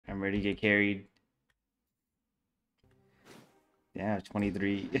I'm ready to get carried. Yeah,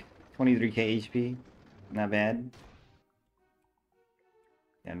 23k HP. Not bad.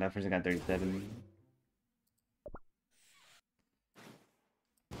 Yeah, that person got 37.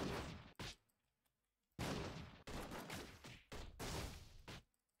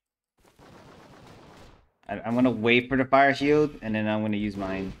 I'm gonna wait for the fire shield, and then I'm gonna use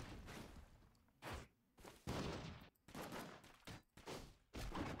mine.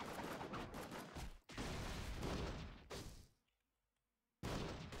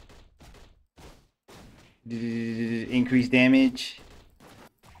 Increase damage.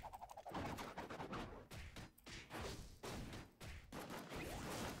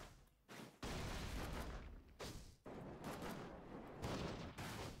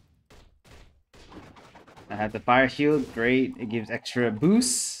 I have the fire shield, great. It gives extra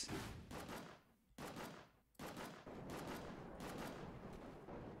boosts.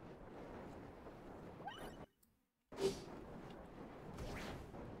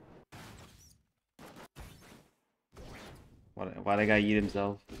 Why they gotta eat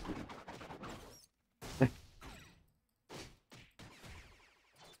himself?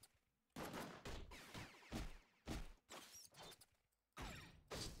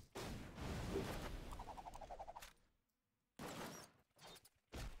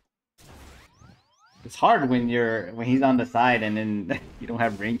 It's hard when he's on the side and then you don't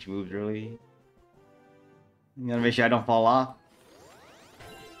have range moves really. You gotta make sure I don't fall off.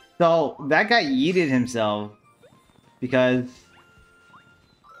 So that guy yeeted himself because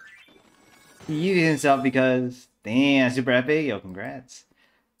damn, super epic. Yo, congrats.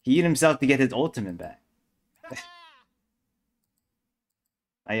 He yeeted himself to get his ultimate back.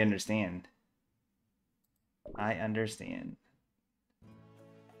 I understand.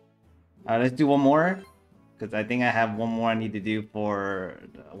 Let's do one more, because I think I have one more I need to do for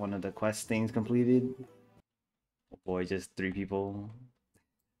one of the quest things completed. Oh boy, just 3 people.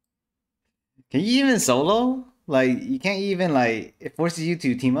 Can you even solo? Like, you can't even, like, it forces you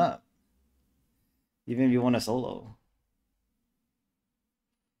to team up. Even if you want to solo.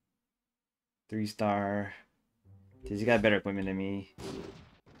 3-star. She's got better equipment than me.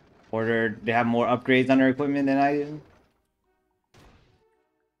 They have more upgrades on their equipment than I do.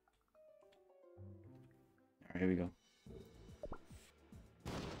 Alright, here we go.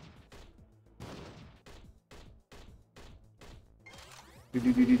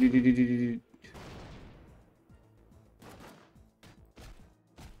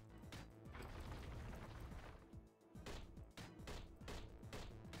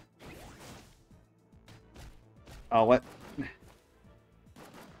 Oh, what?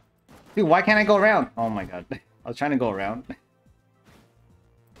 Dude, why can't I go around? Oh my god. I was trying to go around.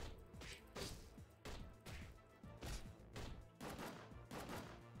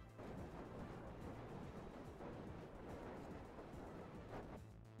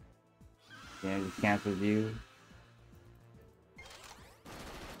 Yeah, it just cancels you.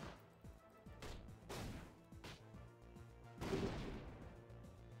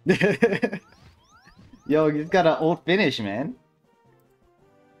 Yo, he's got an old finish, man.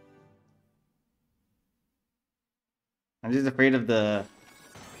 I'm just afraid of the...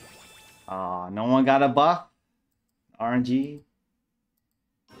 no one got a buff? RNG?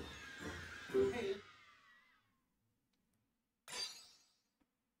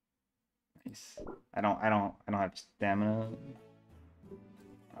 Nice. I don't have stamina.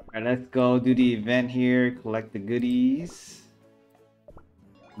 Alright, let's go do the event here, collect the goodies.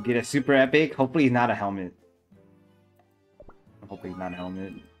 Get a super epic. Hopefully he's not a helmet. Hopefully he's not a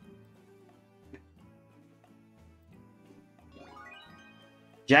helmet.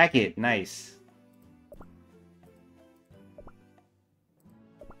 Jacket, nice.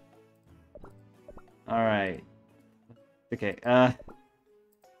 Alright. Okay,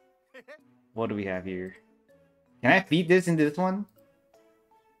 what do we have here? Can I feed this into this one?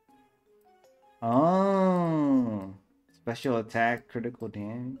 Oh. Special attack, critical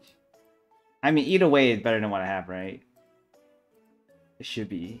damage. I mean, either way is better than what I have, right? It should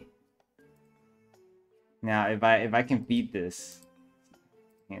be. Now, if I can beat this,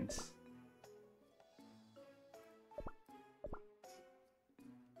 hints.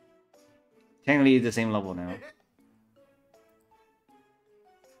 Technically, it's the same level now.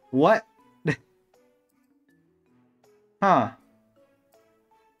 What? Huh?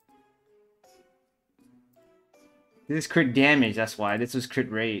 This is crit damage. That's why. This was crit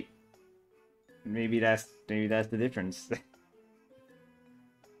rate. Maybe that's the difference.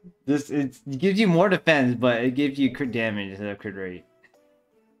 It gives you more defense, but it gives you crit damage instead of crit rate.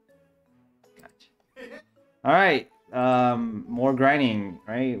 Gotcha. All right, more grinding,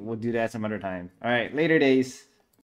 right? We'll do that some other time. All right, later days.